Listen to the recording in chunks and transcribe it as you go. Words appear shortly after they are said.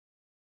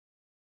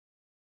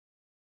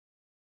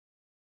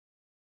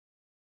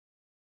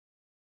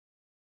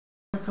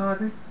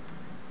recording?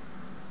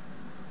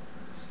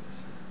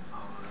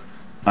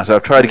 So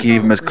I've tried to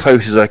keep them as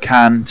close as I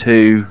can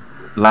to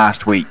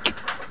last week.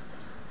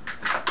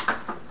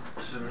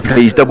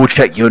 Please double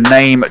check your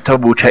name,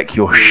 double check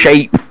your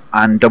shape,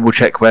 and double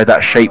check where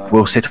that shape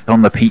will sit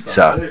on the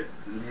pizza.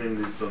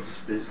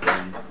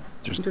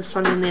 Just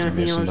trying to name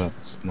anything else.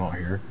 That's not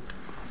here.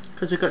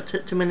 Because we've got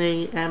too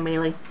many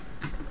melee.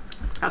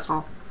 That's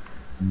all.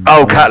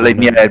 Oh,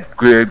 Catlin, yeah,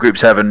 group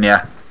 7,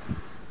 yeah.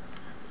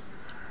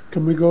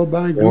 Can we go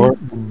by group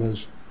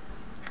numbers?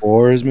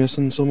 4 is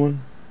missing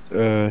someone.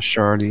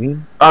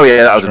 Charlene. Oh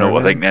yeah, that was an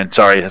auto thing then.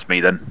 Sorry, that's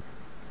me then.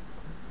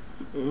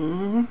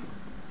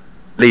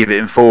 Leave it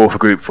in 4 for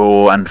group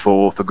 4 and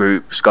 4 for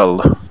group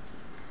Skull.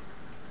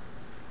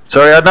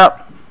 Sorry,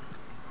 Adnap?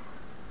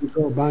 We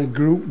go by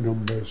group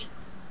numbers.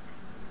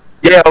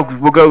 Yeah,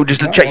 we'll go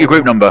just check your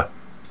group number.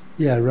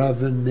 Yeah, rather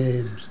than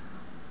names.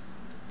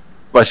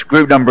 Well, it's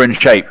group number and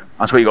shape.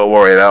 That's what you got to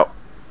worry about.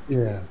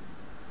 Yeah.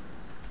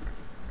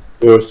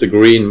 Where's the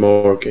green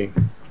marking?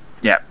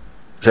 Yeah.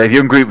 So if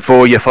you're in group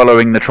 4, you're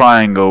following the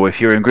triangle. If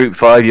you're in group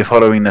 5, you're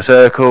following the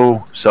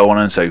circle, so on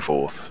and so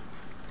forth.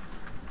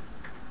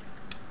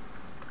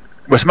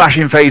 We're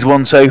smashing phase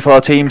 1 so far,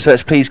 team, so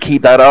let's please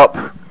keep that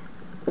up.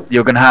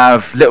 You're going to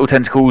have little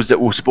tentacles that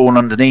will spawn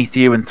underneath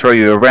you and throw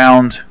you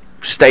around.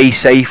 Stay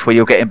safe where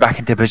you're getting back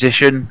into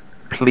position.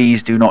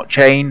 Please do not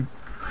chain.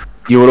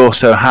 You will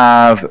also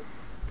have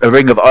a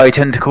ring of eye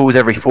tentacles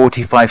every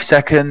 45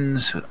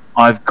 seconds.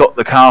 I've got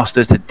the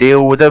casters to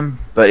deal with them,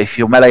 but if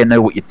you're melee and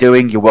know what you're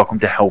doing, you're welcome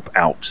to help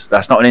out.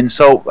 That's not an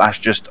insult, that's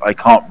just I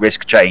can't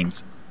risk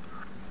chains.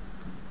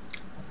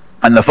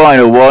 And the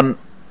final one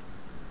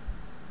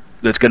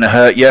that's going to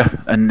hurt you,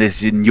 and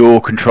is in your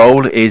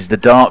control, is the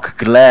dark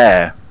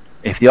glare.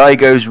 If the eye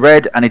goes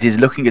red and it is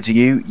looking at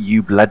you,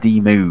 you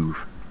bloody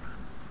move.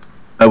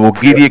 I will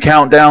give you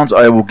countdowns,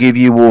 I will give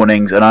you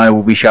warnings, and I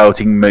will be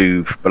shouting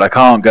move. But I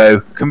can't go,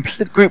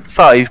 group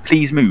 5,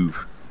 please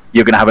move.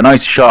 You're going to have a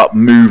nice sharp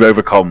move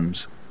over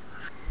comms.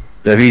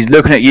 So if he's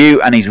looking at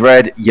you and he's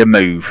red, you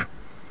move.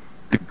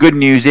 The good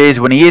news is,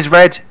 when he is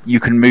red, you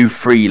can move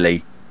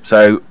freely.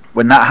 So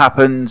when that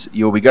happens,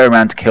 you'll be going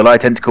around to kill eye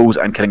tentacles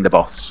and killing the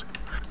boss.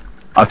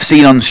 I've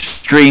seen on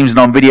streams and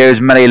on videos,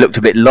 melee looked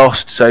a bit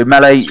lost. So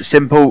melee,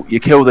 simple, you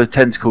kill the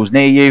tentacles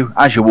near you.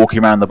 As you're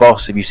walking around the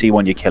boss, if you see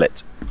one, you kill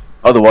it.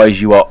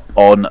 Otherwise, you are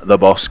on the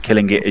boss,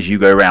 killing it as you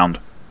go around.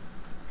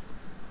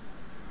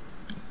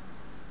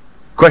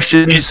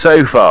 Questions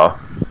so far?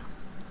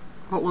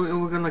 What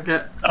we're going to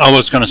get? I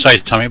was going to say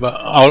something, but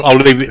I'll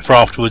leave it for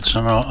afterwards,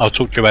 and I'll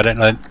talk to you about it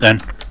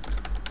then.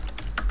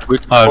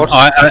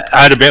 I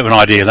had a bit of an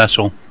idea, that's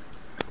all.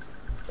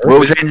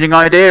 World changing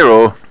idea,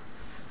 or?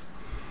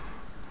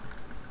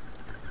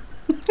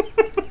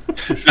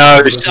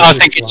 No, I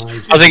think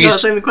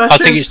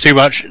it's too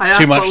much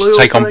to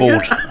take on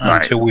board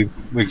until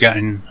we're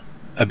getting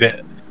a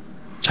bit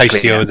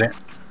tastier with it.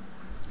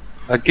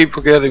 I keep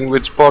forgetting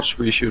which spots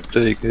we should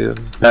take.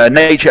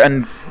 Nature,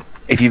 and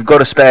if you've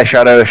got a spare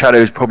shadow, a shadow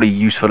is probably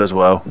useful as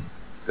well.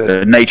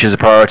 Nature's a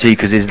priority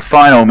because his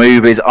final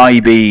move is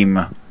I-beam,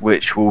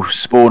 which will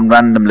spawn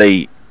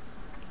randomly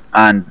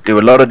and do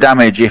a lot of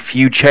damage if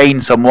you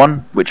chain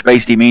someone, which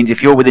basically means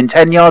if you're within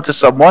 10 yards of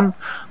someone,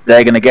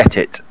 they're going to get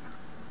it.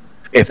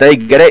 If they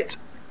get it,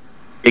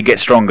 it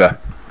gets stronger,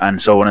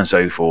 and so on and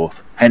so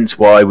forth. Hence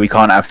why we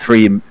can't have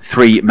three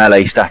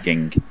melee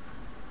stacking.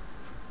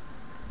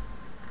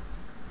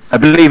 I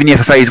believe in you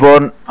for phase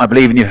 1, I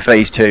believe in you for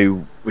phase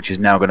 2, which is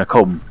now going to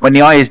come. When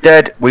the eye is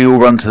dead, we all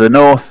run to the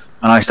north,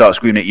 and I start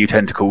screaming at you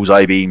tentacles,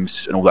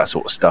 I-beams, and all that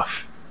sort of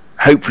stuff.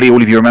 Hopefully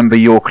all of you remember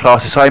your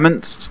class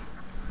assignments.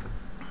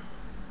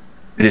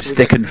 It's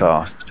thick and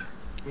fast.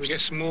 Can we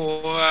get some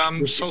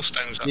more soul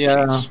stones up?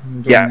 Yeah.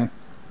 Yeah.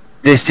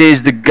 This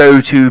is the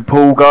go-to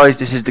pool, guys.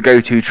 This is the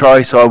go-to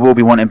try. So I will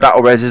be wanting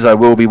battle reses. I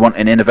will be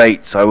wanting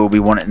innovates. I will be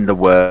wanting the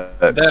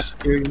works.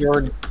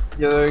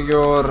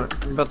 Your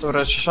battle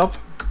res shop?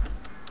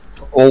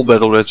 All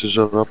battle reses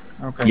are up.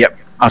 Okay. Yep,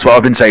 that's what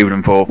I've been saving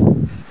them for.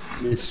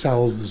 His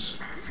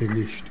salve's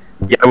finished.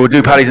 Yeah, we'll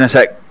do pallies in a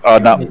sec. Oh,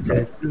 no.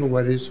 No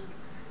worries.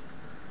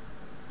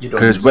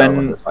 Because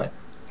because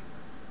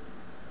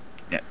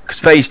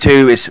phase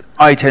 2 is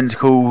eye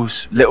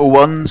tentacles, little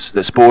ones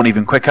that spawn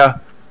even quicker.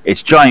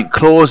 It's giant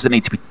claws that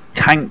need to be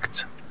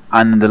tanked,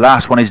 and the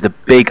last one is the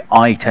big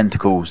eye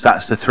tentacles.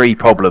 That's the 3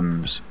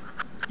 problems.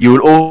 You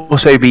will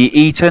also be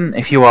eaten.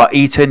 If you are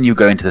eaten, you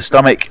go into the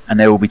stomach, and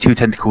there will be 2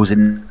 tentacles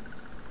in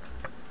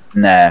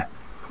there.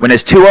 When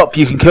there's 2 up,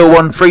 you can kill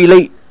one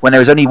freely. When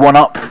there is only 1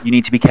 up, you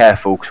need to be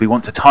careful, because we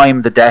want to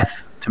time the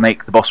death to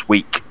make the boss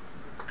weak.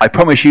 I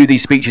promise you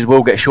these speeches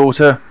will get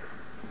shorter,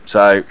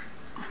 so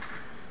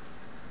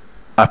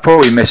I've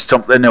probably missed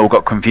something or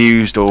got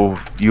confused, or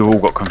you all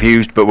got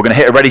confused, but we're going to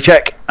hit a ready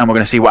check and we're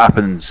going to see what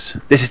happens.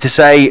 This is to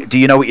say, do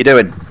you know what you're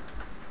doing?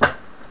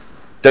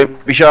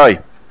 Don't be shy.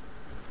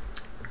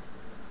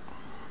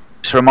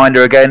 Just a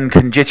reminder again,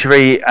 can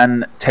Jittery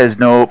and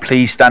Tesnor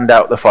please stand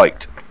out the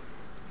fight?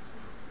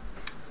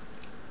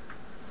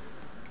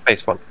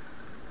 Phase 1.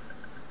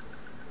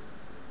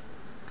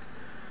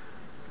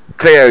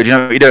 Cleo, do you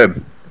know what you're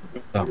doing?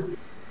 I'm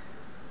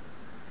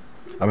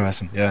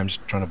messing. Yeah, I'm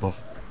just trying to buff.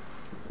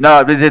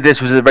 No,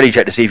 this was a ready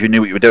check to see if you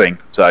knew what you were doing.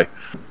 So,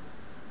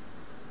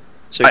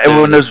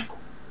 everyone knows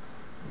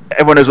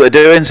what they're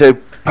doing. So,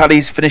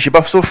 Paddy's finish your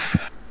buffs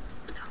off.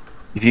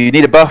 If you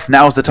need a buff,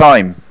 now's the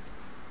time.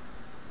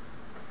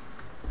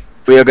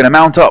 We are going to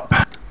mount up.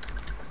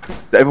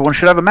 Everyone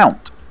should have a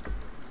mount.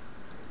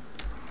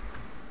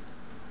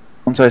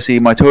 Once I see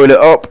my toilet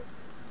up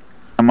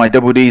and my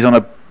double D's on a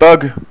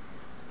bug.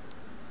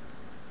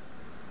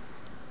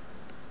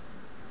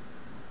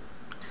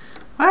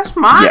 Where's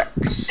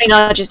Max? Hang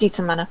on, I just need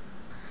some mana.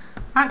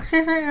 Max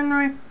isn't in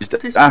the...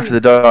 After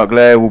the dark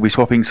glare, we'll be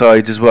swapping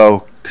sides as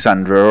well,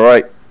 Cassandra. All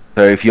right.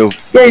 So if you're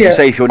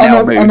safe, you're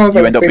now moved.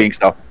 You end up being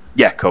stuck.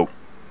 Yeah, cool.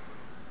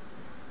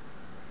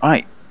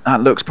 Right,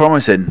 that looks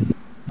promising.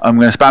 I'm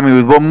going to spam you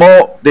with one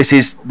more.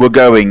 We're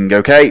going,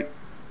 okay?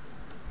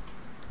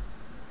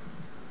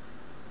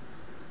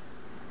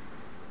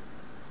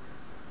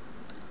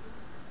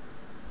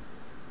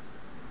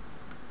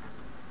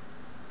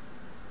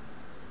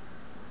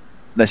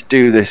 Let's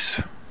do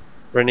this.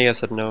 Renia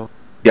said no.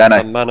 Yeah, I know.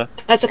 Some mana.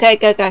 That's okay,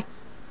 go.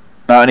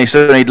 No, and you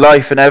still need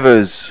life and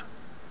Evers.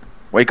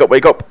 Wake up.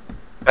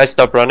 I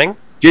stop running.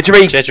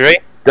 Jittery.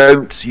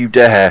 Don't you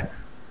dare.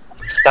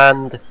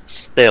 Stand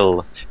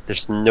still.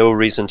 There's no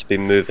reason to be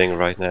moving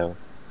right now.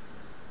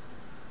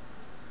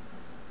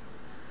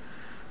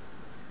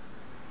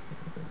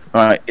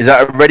 Alright, is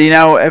that ready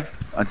now, Ev?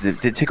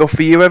 Did it tick off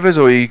for you, Evers,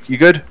 or are you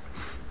good?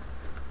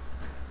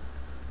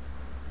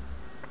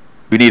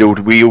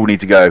 We all need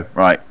to go.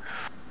 Right.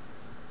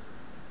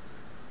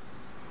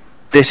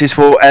 This is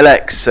for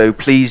LX, so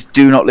please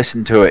do not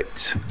listen to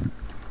it.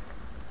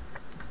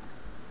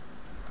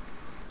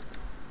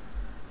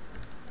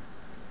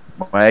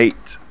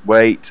 Wait.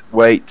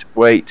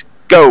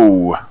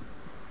 Go!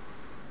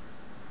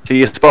 To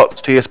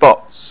your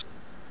spots.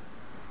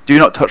 Do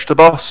not touch the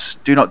boss.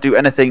 Do not do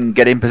anything.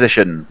 Get in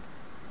position.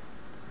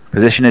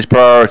 Position is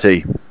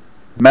priority.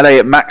 Melee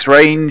at max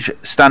range,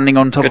 standing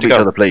on top of each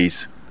other,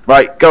 please.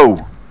 Right,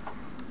 go.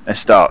 Let's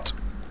start.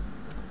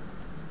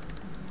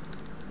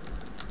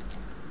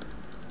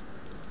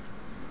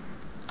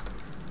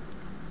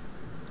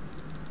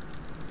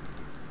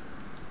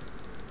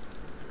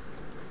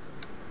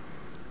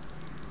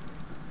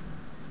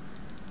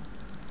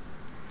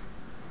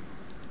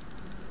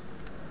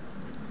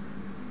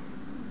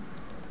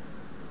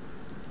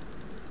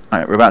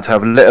 Right, we're about to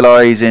have little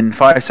eyes in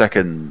 5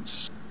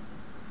 seconds.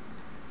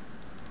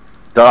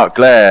 Dark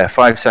glare,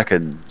 5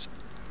 seconds.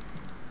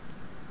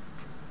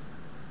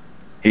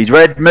 He's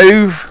red,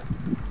 move.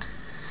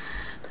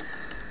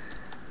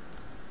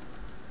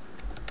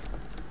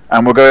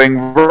 And we're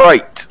going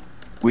right.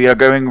 We are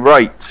going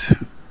right.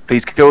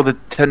 Please kill the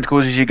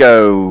tentacles as you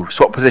go.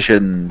 Swap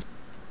positions.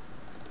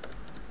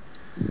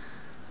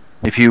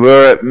 If you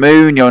were at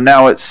moon, you're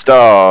now at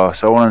star,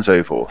 so on and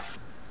so forth.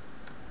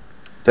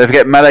 Don't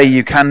forget melee,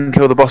 you can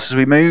kill the boss as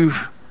we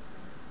move.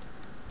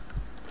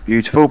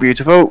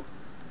 Beautiful.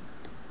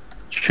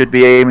 Should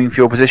be aiming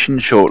for your position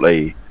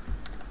shortly.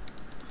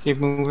 Keep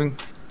moving.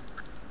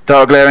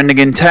 Dark glare ending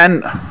in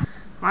 10.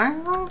 My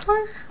wrong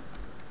place?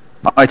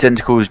 My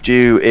tentacles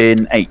due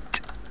in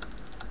 8.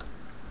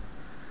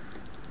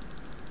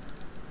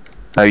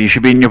 So you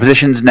should be in your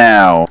positions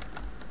now.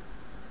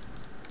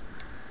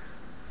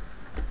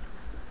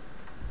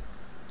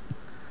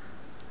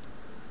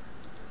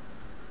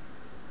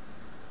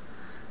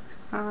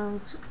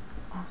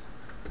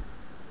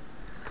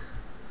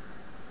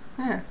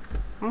 Yeah.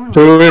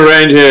 Two in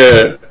range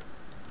here.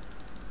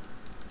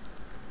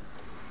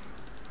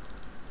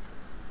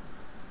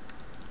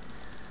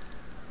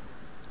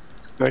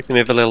 Right, can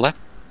we move a little left?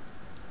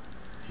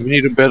 We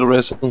need a better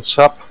resonance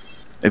sub.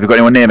 Have you got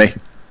anyone near me?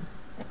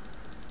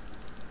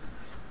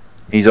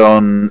 He's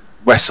on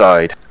west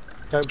side.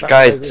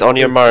 Guys, on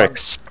your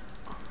marks.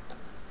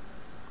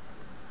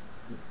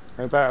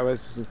 Go back to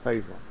resistance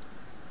phase 1.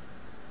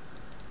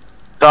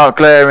 Dark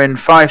glare in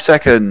 5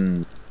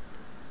 seconds.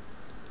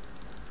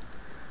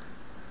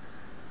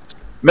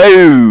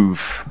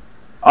 Move!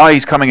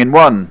 Eyes coming in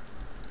 1.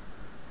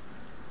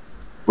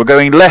 We're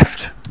going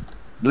left.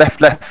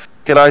 Left.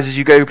 Kill eyes as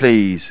you go,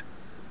 please.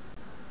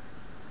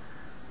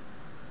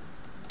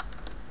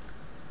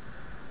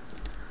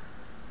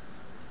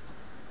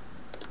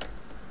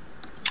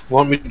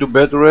 Want me to do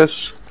better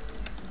res?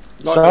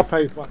 Not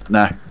phase 1.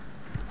 No.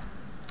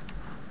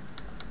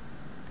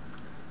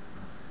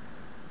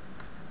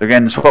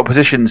 Again, swap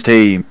positions,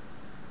 team.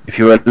 If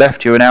you were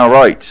left, you are now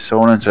right,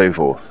 so on and so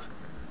forth.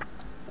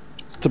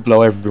 To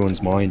blow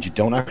everyone's mind, you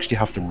don't actually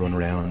have to run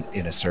around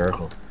in a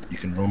circle. You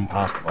can run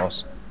past the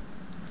boss.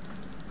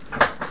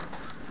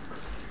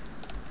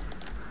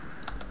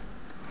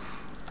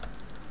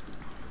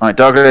 Right,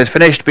 Dark Glare is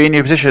finished. Be in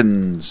your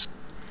positions.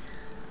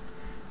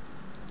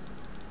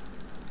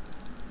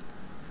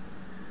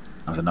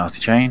 That was a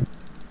nasty chain.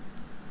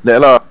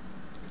 Little up.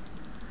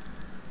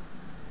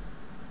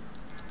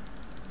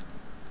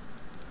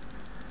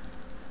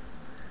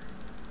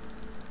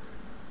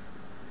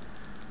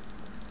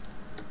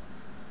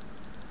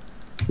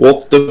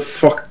 What the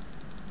fuck?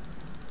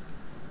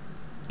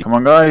 Come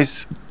on,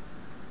 guys.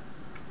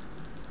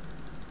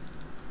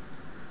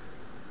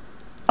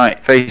 Right,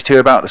 phase 2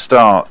 about to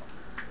start.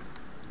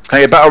 Can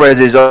I get battle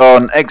reses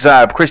on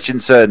Exab,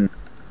 Christensen,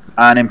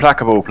 and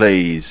Implacable,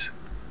 please?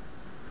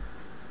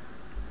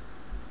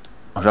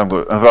 I'm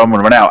going to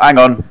run out. Hang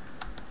on.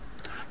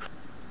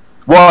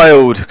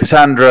 Wild,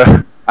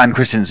 Cassandra, and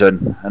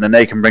Christensen, and then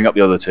they can bring up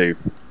the other two.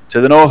 To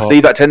the north,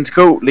 leave that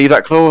tentacle, leave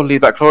that claw,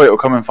 it will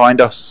come and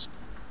find us.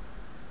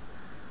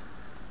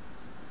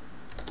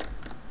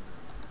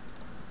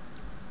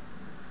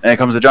 There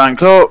comes the giant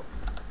claw.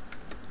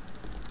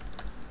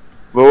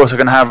 We're also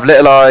going to have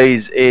little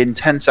eyes in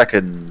 10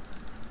 seconds.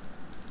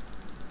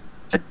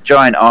 A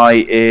giant eye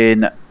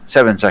in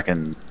 7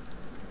 seconds.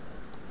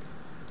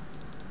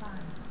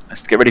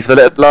 Let's get ready for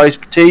the little eyes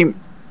team.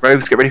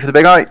 Rogues, get ready for the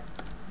big eye.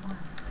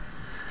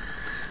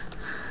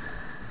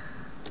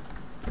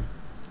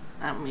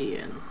 Let me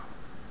in.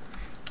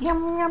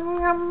 Yum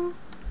yum yum.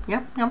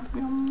 Yum yum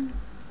yum.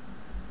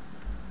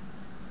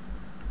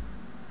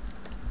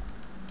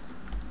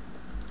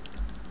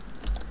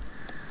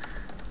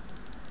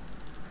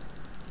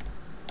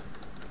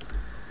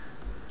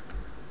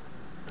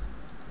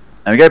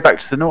 There we go, back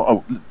to the north.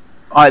 Oh,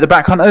 alright, the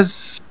back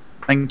hunters.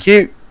 Thank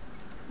you.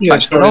 Yeah,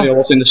 sorry, I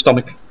was in the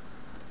stomach.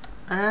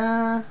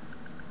 Does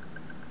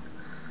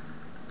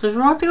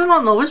Rodeo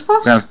not know his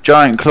boss? We have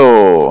giant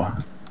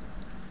claw.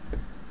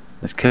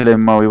 Let's kill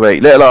him while we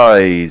wait. Little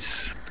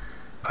eyes.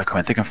 I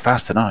can't think I'm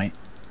fast tonight.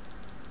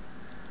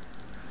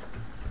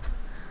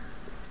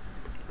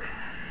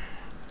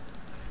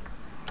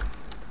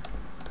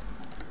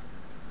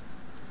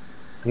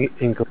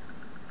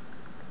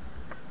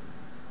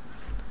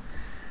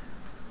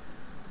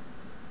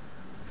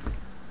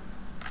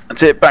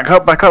 That's it. Back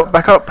up, back up,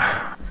 back up.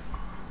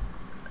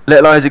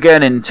 Little eyes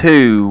again in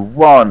 2,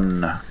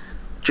 1.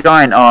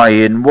 Giant eye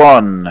in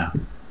 1.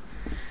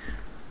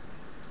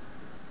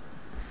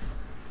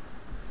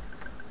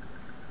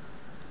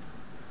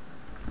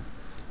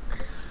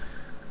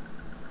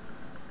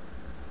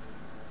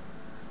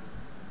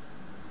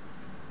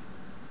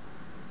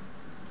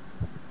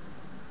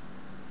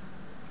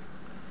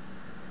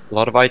 A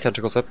lot of eye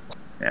tentacles up.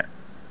 Yeah.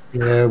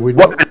 Yeah, we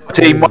Wipe it up,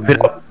 team, wipe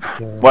it up.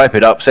 Wipe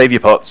it up, save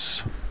your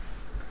pots.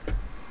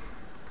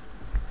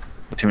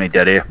 Too many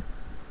dead here.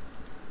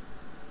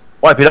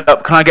 Wipe it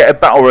up. Can I get a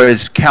battle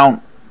res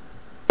count?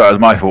 That was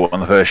my fault on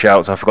the first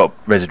shouts. I forgot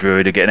Res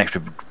Druid to get an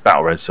extra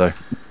battle res, so.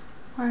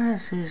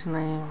 Where's his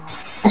name?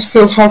 I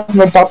still have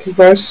my battle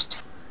vest.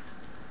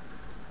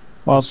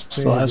 Well,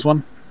 still has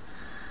one.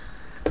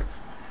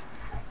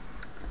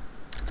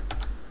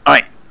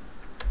 Alright.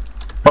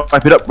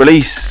 Wipe it up,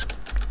 release.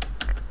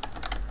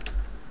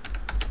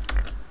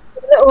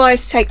 Little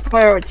eyes take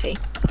priority.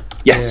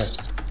 Yes.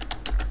 Yeah.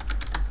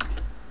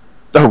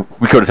 Oh,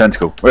 we caught a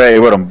tentacle. Hey,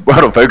 well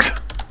done, folks.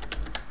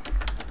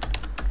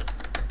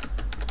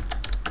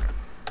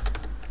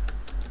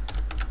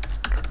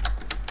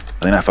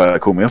 I think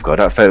that caught me off guard.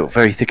 That felt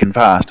very thick and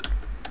fast.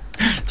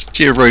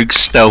 Your rogue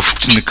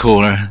stealthed in the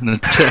corner, and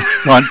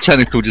the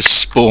tentacle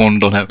just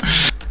spawned on him.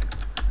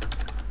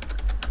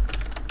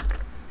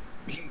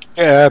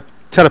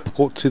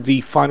 Teleport to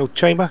the final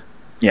chamber.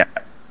 Yeah.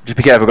 Just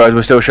be careful, guys.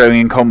 We're still showing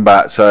in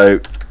combat,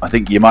 so I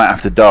think you might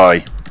have to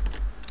die.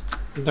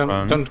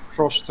 Don't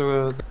cross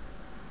to.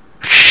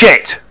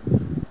 Shit!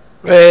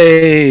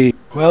 Hey!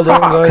 Well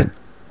done, guys.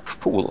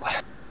 Cool.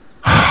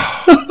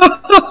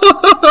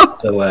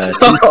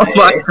 Oh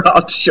my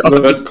god,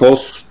 Sean. That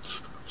costs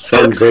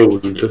some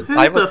gold.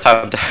 I was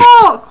found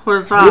Fuck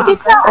was that?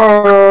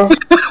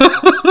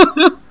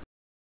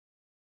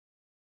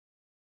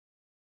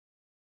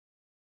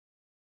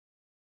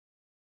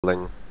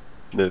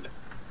 Move.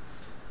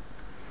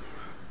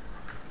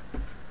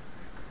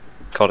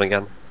 Gone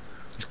again.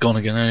 It's gone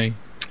again, eh?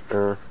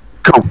 Cool.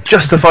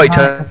 Just the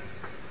fighter.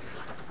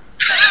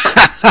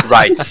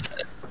 Right.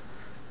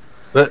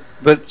 But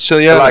so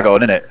yeah. Lag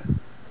on, innit?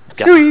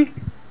 Yes.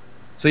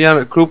 So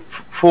yeah, group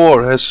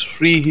 4 has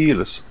 3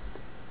 healers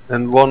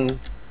and 1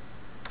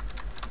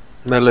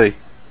 melee.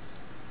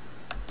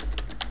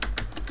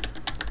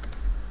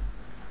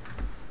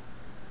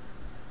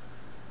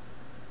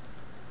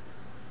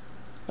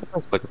 That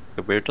does look a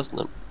bit weird, doesn't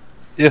it?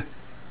 Yeah.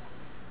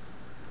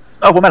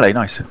 Oh, well, melee,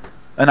 nice. In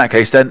that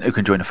case, then, who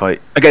can join the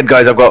fight? Again,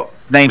 guys, I've got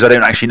names I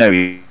don't actually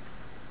know.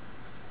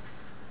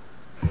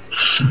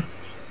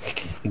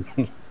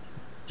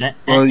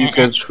 Well, you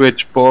can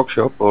switch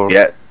Porkchop or...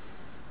 Yeah.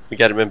 We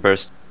get him in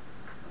burst.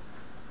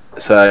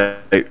 So,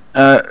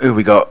 who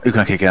we got? Who can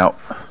I kick out?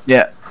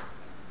 Yeah.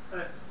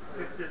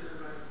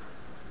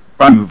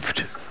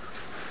 Moved.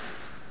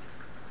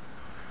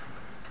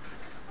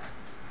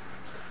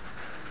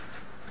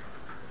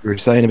 You were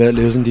saying about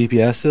losing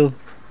DPS still?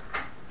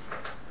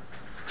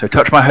 So,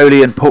 touch my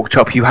holy and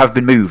Porkchop, you have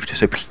been moved.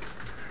 So,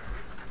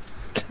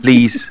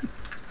 please.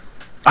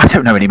 I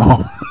don't know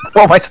anymore.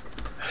 What am I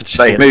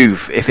saying?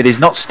 Move. If it is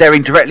not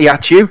staring directly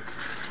at you.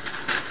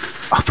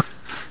 Oh,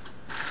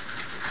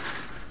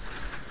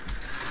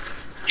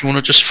 do you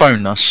want to just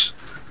phone us?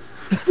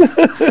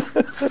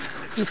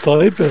 Just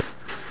type it.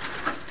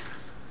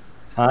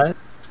 Hi.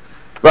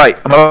 Right,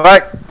 am I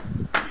right?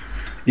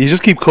 You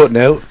just keep cutting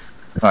out.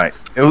 Right.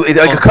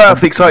 I could cut out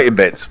the exciting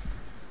bits.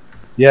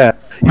 Yeah.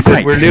 You said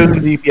Right. we're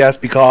losing DPS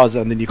because,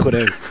 and then you cut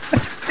out.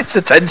 It's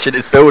the tension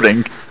it's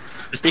building.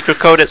 The secret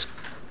code is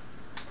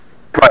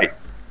Right.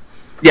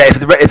 Yeah,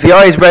 if the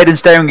eye is red and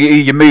staring at you,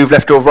 you move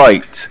left or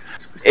right.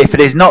 If it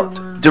is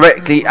not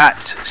directly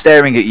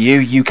staring at you,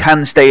 you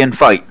can stay and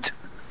fight.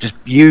 Just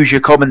use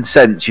your common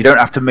sense. You don't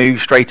have to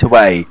move straight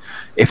away.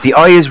 If the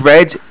eye is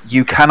red,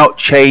 you cannot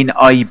chain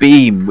eye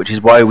beam, which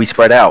is why we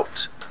spread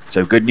out.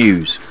 So good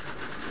news.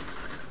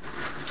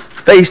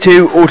 Phase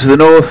 2, all to the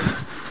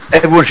north.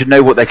 Everyone should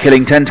know what they're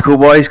killing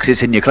tentacle-wise, because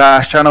it's in your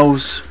class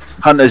channels.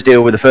 Hunters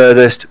deal with the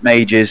furthest,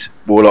 mages,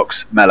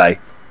 warlocks, melee.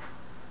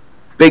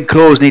 Big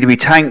claws need to be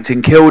tanked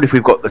and killed if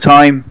we've got the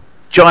time.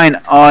 Giant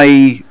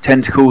eye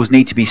tentacles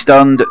need to be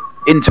stunned,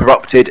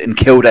 interrupted, and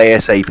killed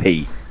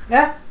ASAP.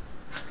 Yeah.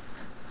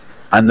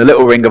 And the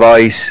little ring of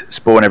ice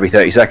spawn every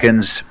 30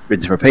 seconds,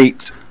 rinse and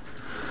repeat.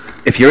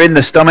 If you're in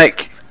the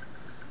stomach,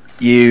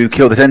 you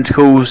kill the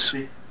tentacles.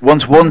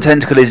 Once one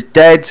tentacle is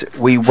dead,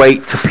 we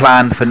wait to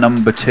plan for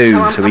number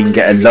 2 so we can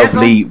get a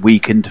lovely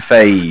weakened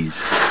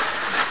phase.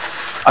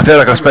 I feel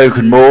like I've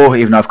spoken more,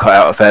 even though I've cut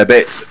out a fair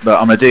bit, but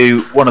I'm going to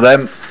do one of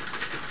them.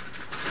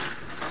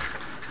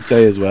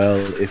 Say as well,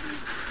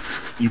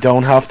 if you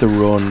don't have to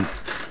run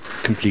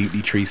completely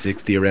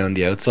 360 around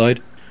the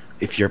outside.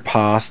 If you're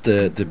past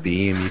the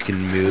beam, you can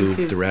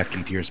move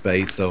directly to your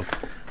space. So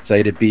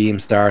say the beam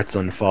starts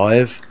on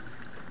 5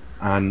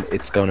 and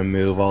it's going to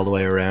move all the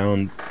way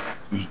around.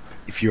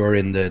 If you're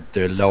in the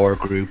lower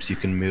groups, you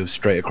can move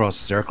straight across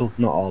the circle,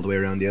 not all the way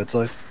around the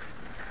outside,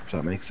 if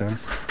that makes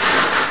sense.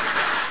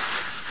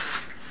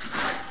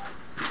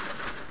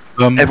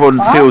 Everyone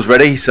feels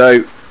ready,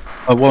 so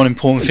one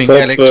important thing, Pop,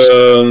 Alex.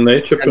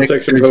 nature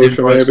protection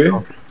potion, maybe.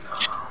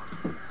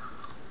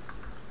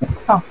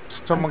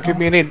 Someone give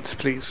me an int,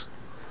 please.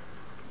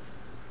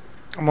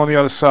 I'm on the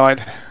other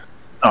side.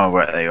 Oh,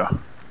 right, there you are.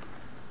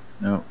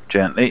 No,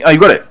 gently. Oh, you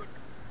got it.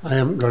 I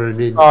haven't got an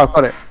int. Oh, I've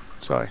got it.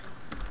 Sorry.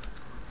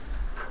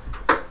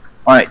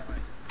 Alright,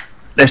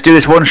 let's do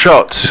this one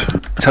shot.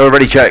 Let's have a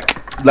ready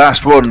check.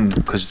 Last one,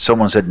 because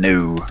someone said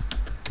no.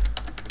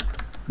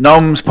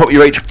 Noms, pop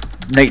your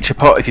nature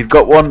pot if you've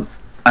got one.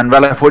 And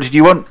Ralph, what did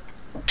you want?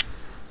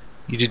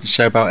 You didn't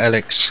say about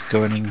Alex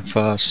going in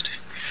fast.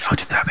 I'll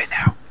do that bit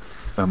now.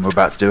 When we're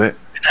about to do it.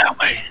 Now,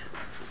 mate.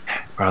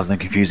 Rather than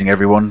confusing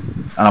everyone.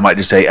 And I might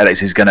just say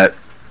Alex is gonna...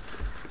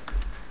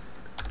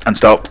 And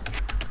stop.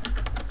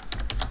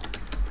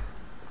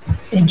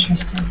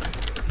 Interesting.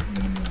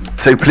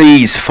 So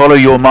please, follow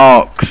your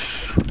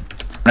marks.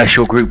 Unless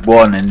you're group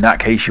 1, in that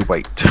case you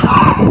wait.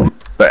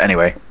 But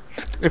anyway.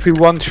 If we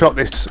one-shot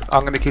this,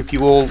 I'm going to give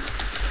you all...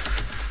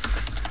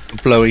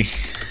 Blowy.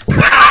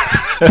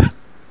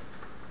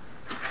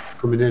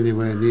 Coming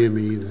anywhere near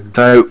me then.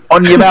 So,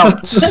 on your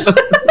mounts.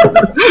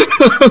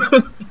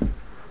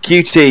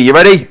 QT, you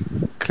ready?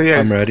 Clear.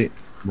 I'm ready.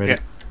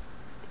 Ready.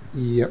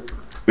 Yep.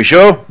 We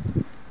sure?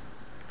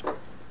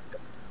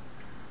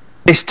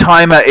 This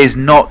timer is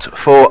not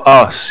for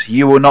us.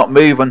 You will not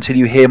move until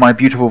you hear my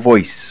beautiful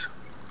voice.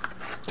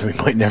 So we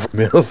might never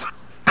move.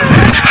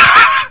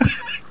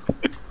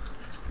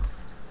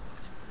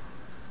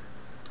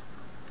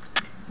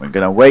 We're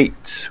gonna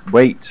wait,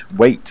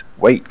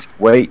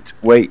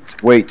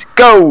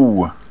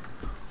 go!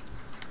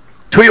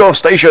 To your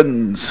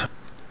stations!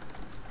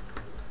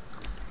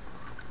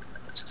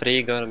 It's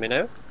 3 going on me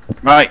now.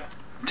 Right,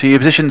 to your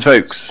positions,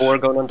 folks. 4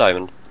 going on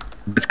diamond.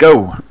 Let's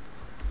go.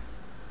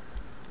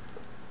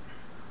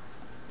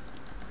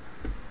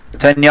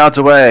 10 yards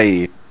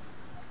away.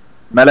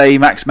 Melee,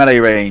 max melee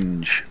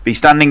range. Be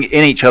standing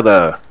in each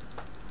other.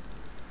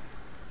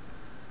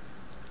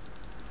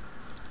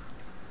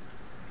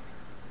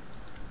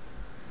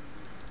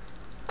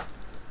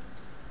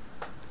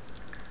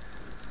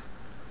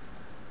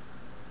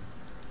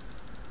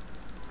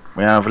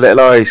 We have little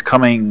eyes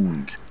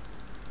coming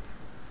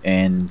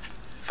in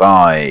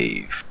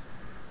 5.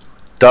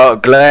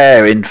 Dark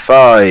glare in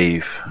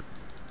 5.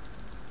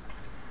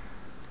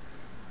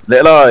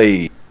 Little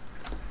eye.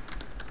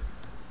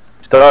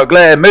 Dark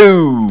glare,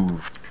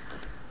 move!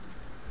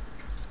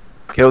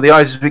 Kill the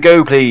eyes as we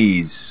go,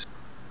 please.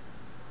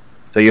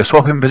 So you're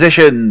swapping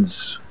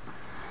positions.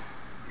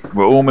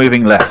 We're all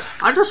moving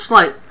left. I just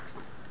like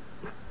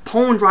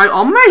pawned right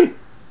on me.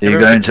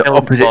 You're going to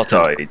opposite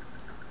side.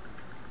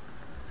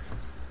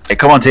 Hey,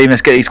 come on, team.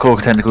 Let's get these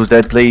core tentacles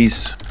dead,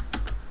 please.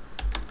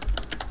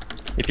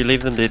 If you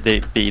leave them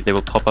be, they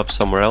will pop up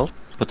somewhere else,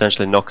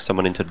 potentially knock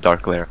someone into the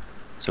dark glare.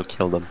 So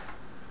kill them.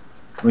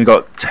 We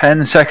got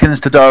 10 seconds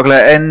to dark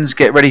glare ends.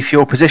 Get ready for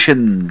your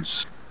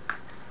positions.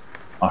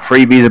 Our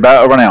freebie's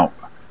about to run out.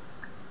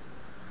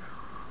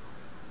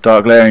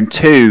 Dark glare in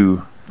 2,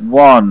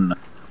 1.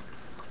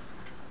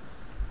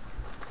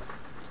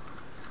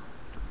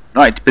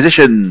 Right,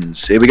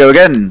 positions. Here we go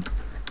again.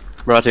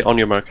 Marathi, on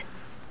your mark.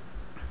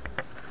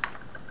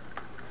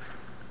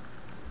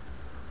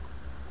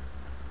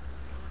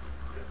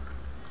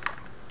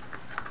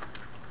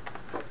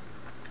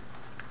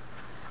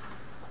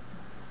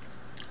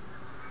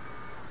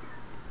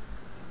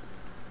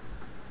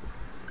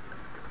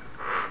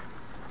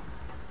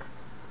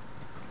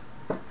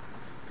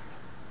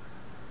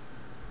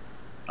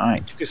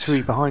 Right. It's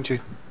 3 behind you.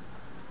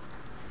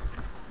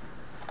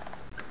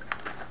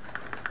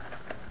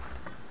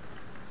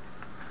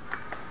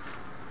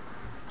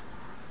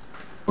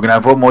 We're gonna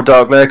have one more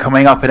dark layer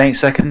coming up in 8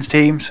 seconds,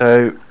 team.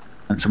 So,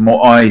 and some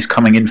more eyes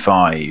coming in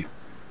 5.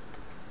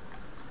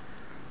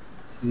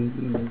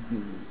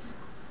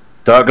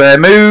 Dark layer,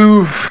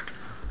 move.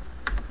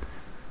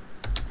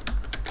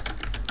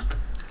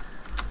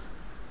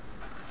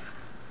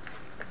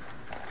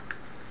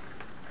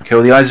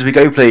 Kill the eyes as we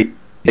go, please.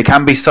 They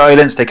can be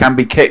silenced, they can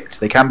be kicked,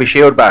 they can be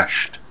shield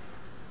bashed.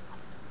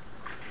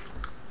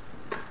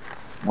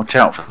 Watch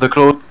out for the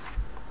claw.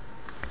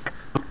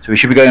 So we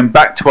should be going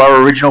back to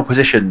our original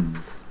position.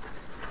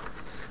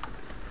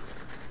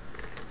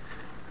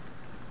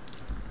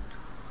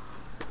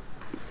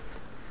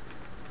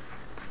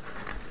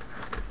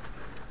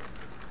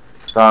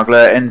 Star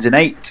glare ends in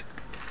 8.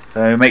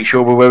 So make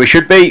sure we're where we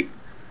should be.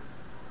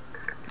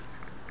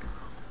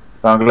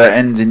 Star glare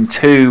ends in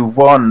 2,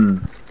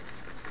 1.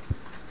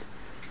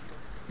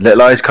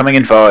 Little eyes coming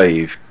in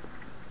 5.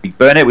 We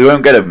burn it, we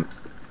won't get them.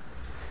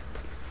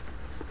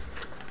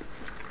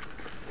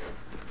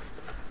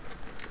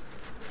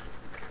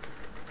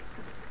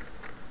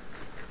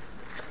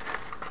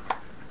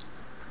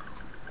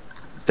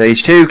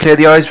 Stage 2, clear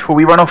the eyes before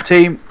we run off,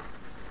 team.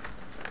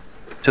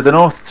 To the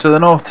north, to the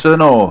north, to the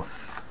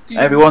north.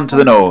 Everyone to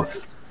the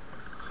north.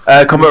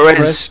 Combat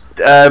Reds,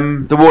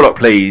 the Warlock,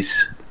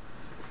 please.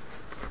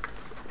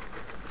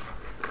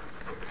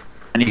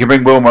 And you can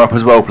bring Wilma up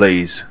as well,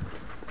 please.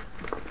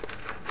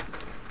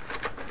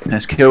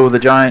 Let's kill the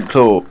giant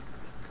claw. I'm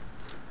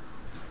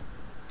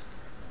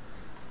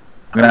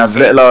going to have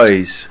little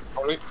eyes.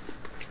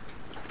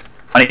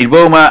 I need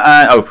Wilma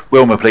and... Oh,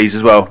 Wilma, please,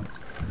 as well.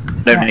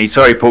 Don't need...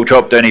 Sorry, Pork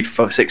Chop. Don't need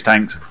 6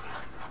 tanks.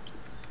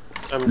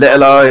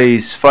 Little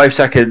eyes, 5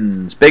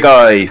 seconds. Big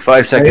eye,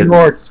 5 seconds. Stay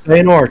north,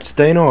 stay north,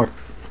 stay north.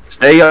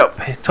 Stay up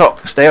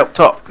top, stay up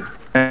top.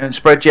 Don't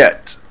spread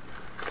yet.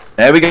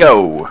 There we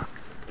go.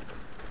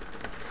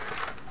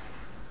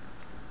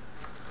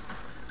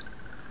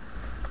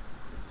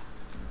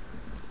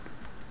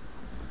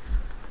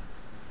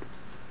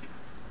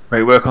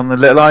 Great work on the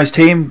little eyes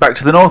team. Back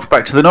to the north,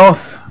 back to the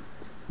north.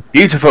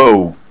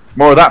 Beautiful.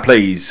 More of that,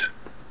 please.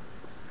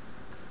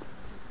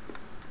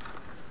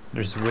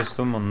 There's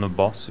wisdom on the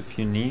boss if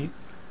you need.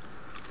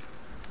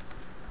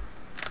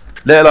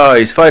 Little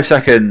eyes, 5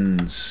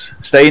 seconds.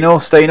 Stay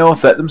north,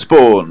 let them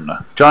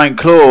spawn. Giant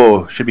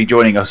claw should be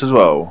joining us as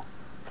well.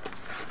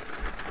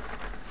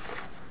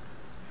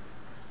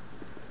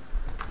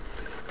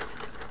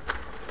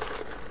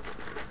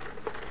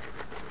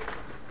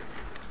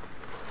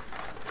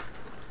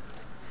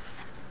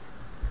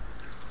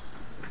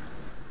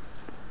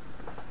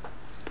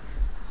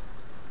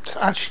 It's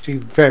actually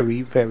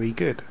very, very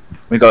good.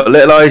 We got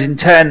little eyes in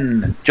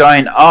 10,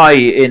 giant eye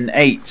in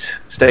 8.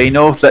 Stay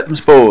north, let them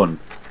spawn.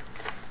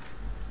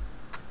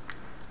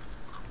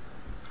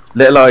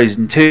 Little eyes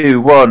in 2,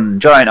 1,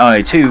 giant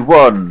eye, 2,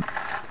 1.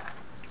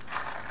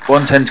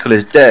 One tentacle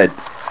is dead.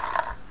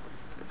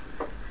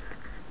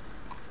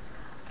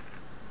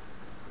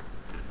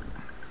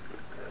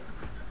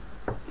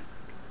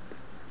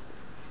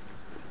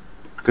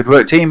 Good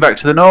work, team. Back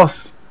to the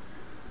north.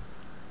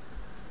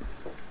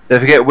 Don't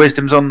forget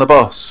wisdom's on the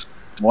boss.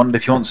 Wand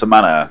if you want some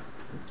mana.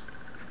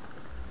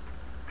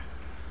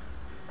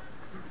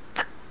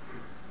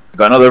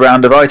 Got another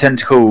round of eye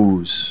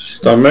tentacles.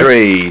 Stomach.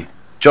 3.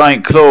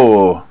 Giant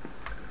claw.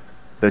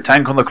 The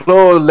tank on the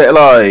claw, little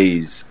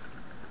eyes.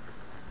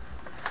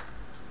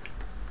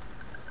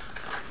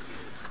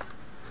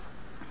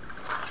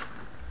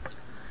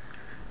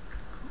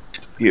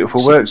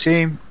 Beautiful work,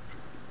 team.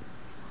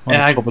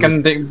 Yeah, I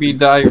can be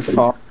dive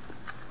far.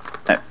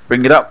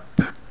 Bring it up.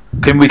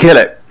 Can we kill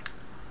it?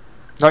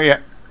 Not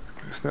yet.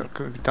 It's not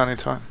going to be done in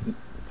time.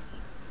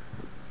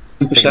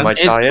 Push,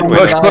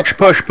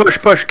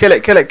 push. Kill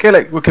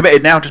it. We're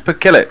committed now. Just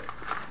kill it.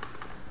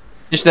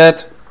 Is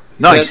that?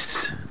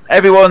 Nice. Dead.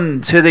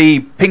 Everyone to the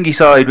pinky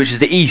side, which is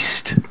the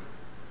east.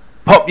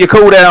 Pop your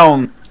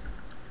cooldown.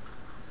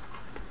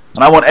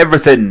 And I want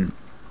everything.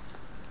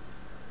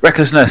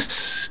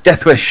 Recklessness,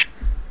 Death Wish,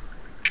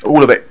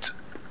 all of it.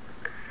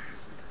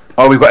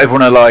 Oh, we've got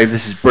everyone alive.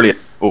 This is brilliant.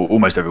 Oh,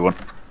 almost everyone.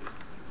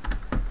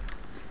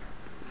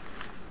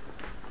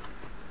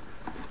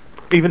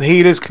 Even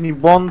healers, can you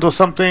wand or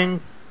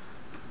something?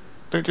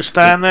 Don't just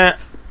stand there.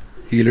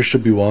 Healers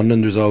should be wand,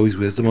 and there's always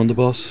wisdom on the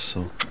boss.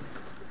 So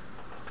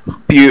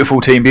beautiful,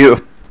 team.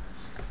 Beautiful.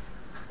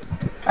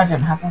 I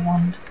don't have a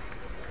wand.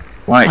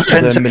 Right,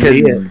 10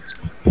 seconds.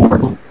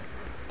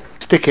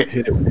 Stick it.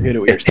 Hit it with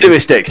your stick. Hit it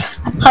with stick.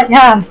 I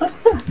am.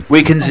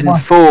 Weakens in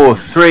 4,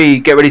 3.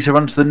 Get ready to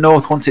run to the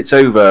north once it's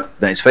over.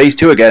 Then it's phase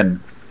 2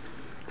 again.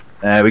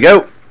 There we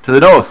go. To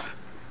the north.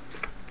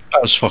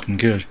 That was fucking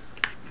good.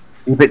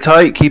 Keep it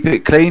tight, keep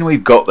it clean,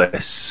 we've got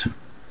this.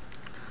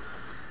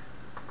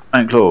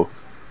 Giant claw.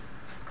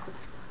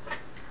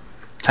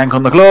 Tank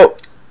on the claw.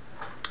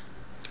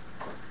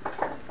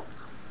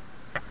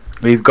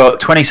 We've got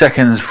 20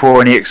 seconds before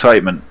any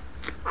excitement.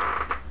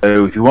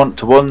 So if you want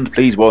to wand,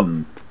 please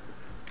wand.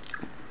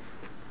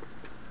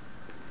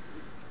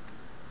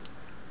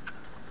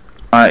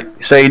 Right,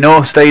 stay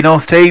north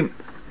team.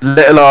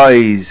 Little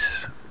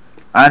eyes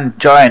and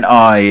giant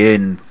eye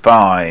in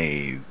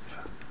 5.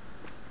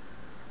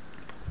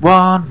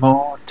 One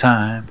more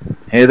time.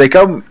 Here they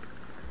come.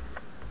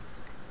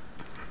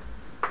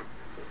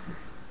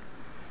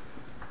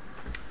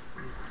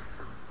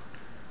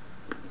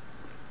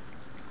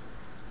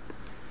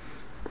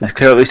 Let's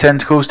clear up these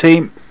tentacles,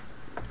 team.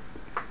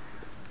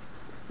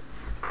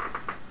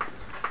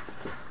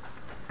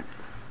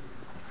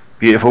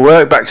 Beautiful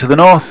work. Back to the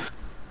north.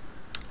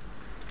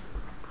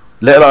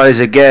 Little eyes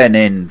again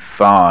in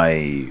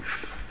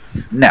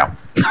 5. Now.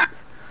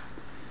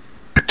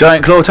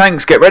 Giant claw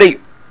tanks, get ready.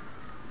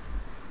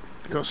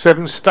 Got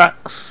 7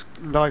 stacks.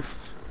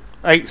 Life.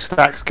 8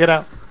 stacks. Get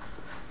out.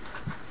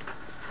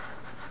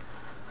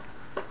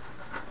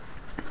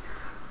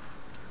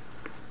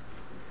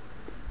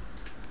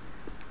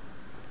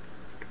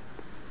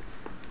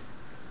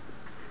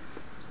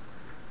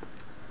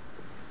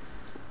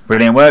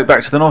 Brilliant work.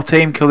 Back to the north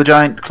team. Kill the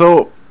giant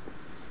claw.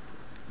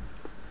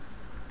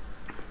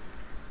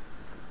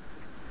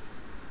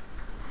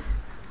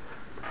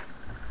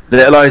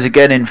 Little eyes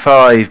again in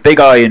 5. Big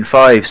eye in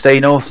 5. Stay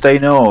north, stay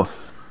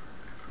north.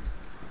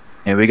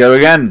 Here we go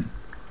again.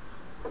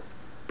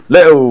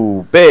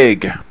 Little,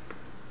 big.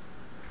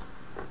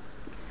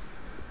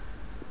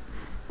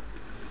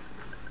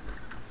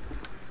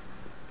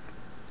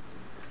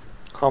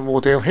 Come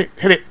on, deal. Hit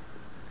it.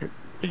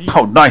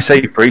 Oh, nice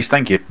save, Priest.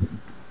 Thank you.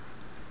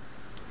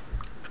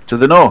 To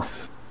the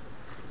north.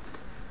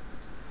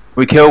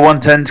 We kill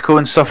one tentacle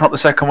and soften up the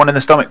second one in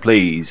the stomach,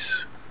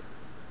 please.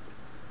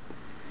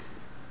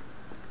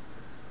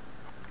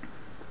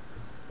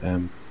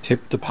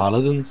 Tip the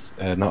paladins.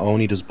 Not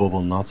only does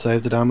bubble not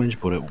save the damage,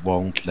 but it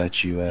won't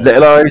let you.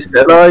 Little eyes,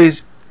 little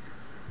eyes.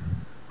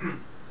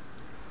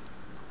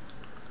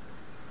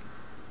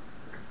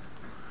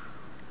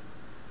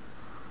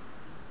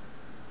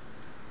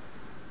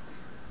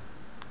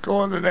 Go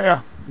on in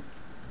there.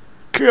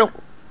 Kill.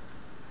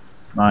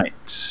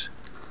 Right.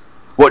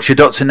 Watch your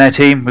dots in there,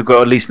 team. We've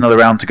got at least another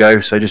round to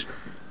go, so just.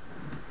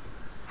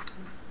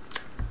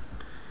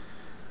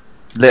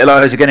 Little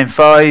eyes again in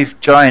 5.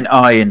 Giant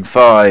eye in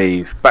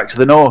 5. Back to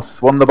the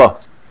north. One the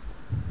boss.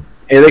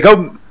 Here they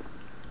come.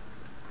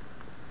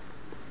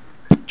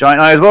 Giant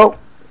eye as well.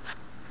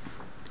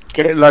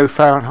 Get it low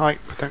Fahrenheit,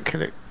 but don't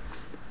kill it.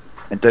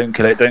 And don't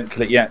kill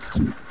it yet.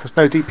 There's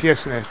no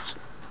DPS in it.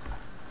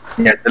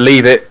 Yeah,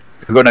 leave it.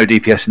 If we've got no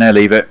DPS in there,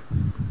 leave it.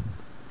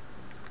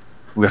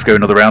 We have to go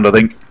another round, I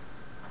think.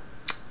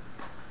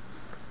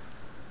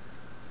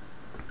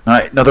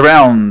 Right, another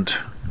round.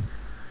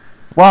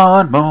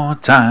 One more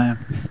time.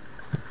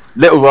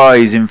 Little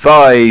rise in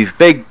 5.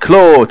 Big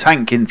claw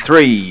tank in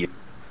 3.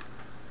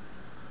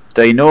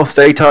 Stay north,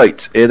 stay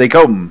tight. Here they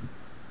come.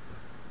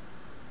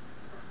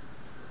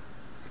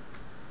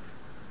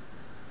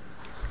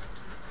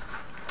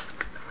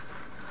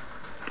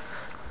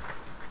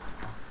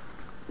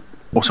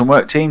 Awesome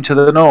work, team, to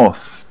the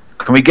north.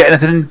 Can we get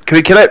anything? Can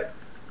we kill it?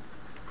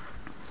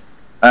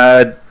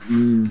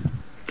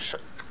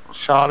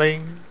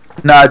 Charlene?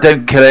 No,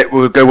 don't kill it.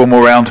 We'll go one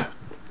more round.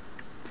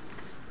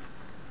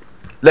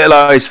 Little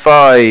eyes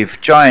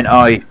 5. Giant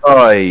eye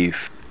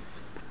 5.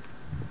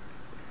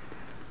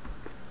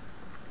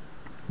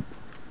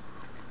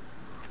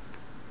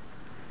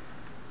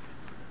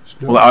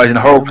 All the eyes in a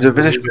horrible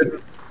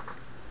position.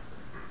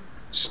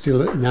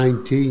 Still at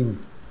 19.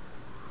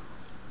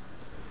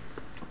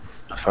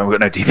 That's fine, we've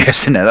got no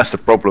DPS in there, that's the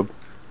problem.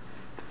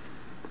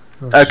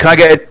 Can I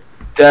get it?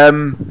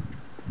 Are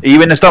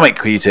you in the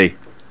stomach, you two?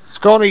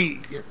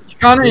 Scotty!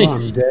 Scotty!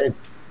 I'm dead.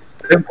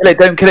 Don't kill it,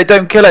 don't kill it,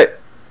 don't kill it!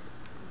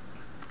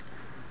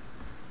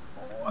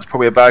 Oh, that's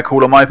probably a bad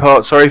call on my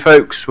part, sorry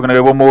folks. We're going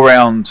to go one more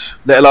round.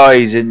 Little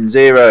eyes in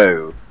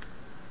 0.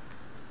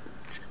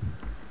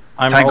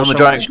 Tank on the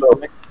giant claw.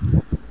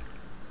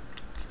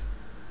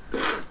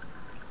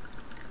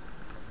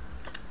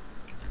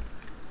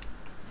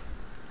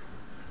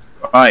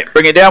 Right,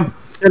 bring it down.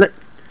 Kill it.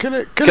 Kill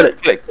it. Kill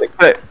it. Kill it. Kill it.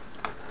 Kill it.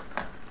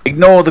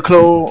 Ignore the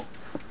claw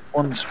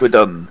once we're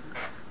done.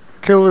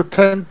 Kill the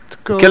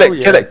tentacle. Kill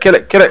it. Kill it. Kill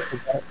it. Kill it.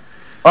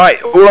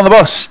 Alright, all on the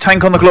boss.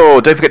 Tank on the claw.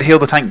 Don't forget to heal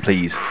the tank,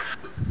 please.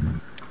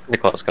 The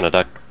claw's gonna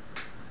die.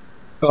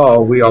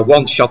 Oh, we are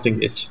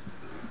one-shotting it.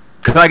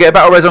 Can I get a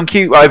battle res on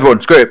cue? Oh,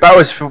 everyone, screw it. Battle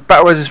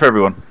res is for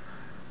everyone.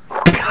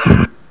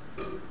 Come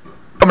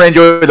and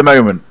enjoy the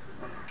moment.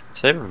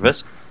 Save a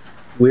risk.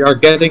 We are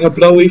getting a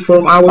blowy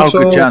from our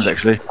swords. Good chance,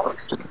 actually.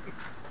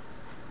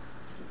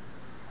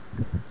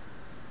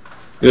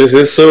 This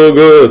is so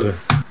good.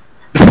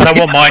 I don't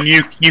want mine.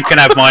 You can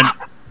have mine.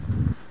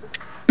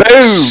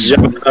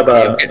 Boom!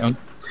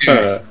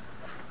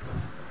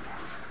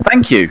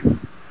 Thank you.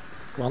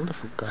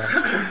 Wonderful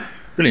guy.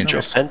 Brilliant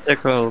job.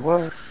 Tentacle.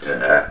 What?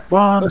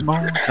 One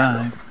more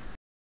time.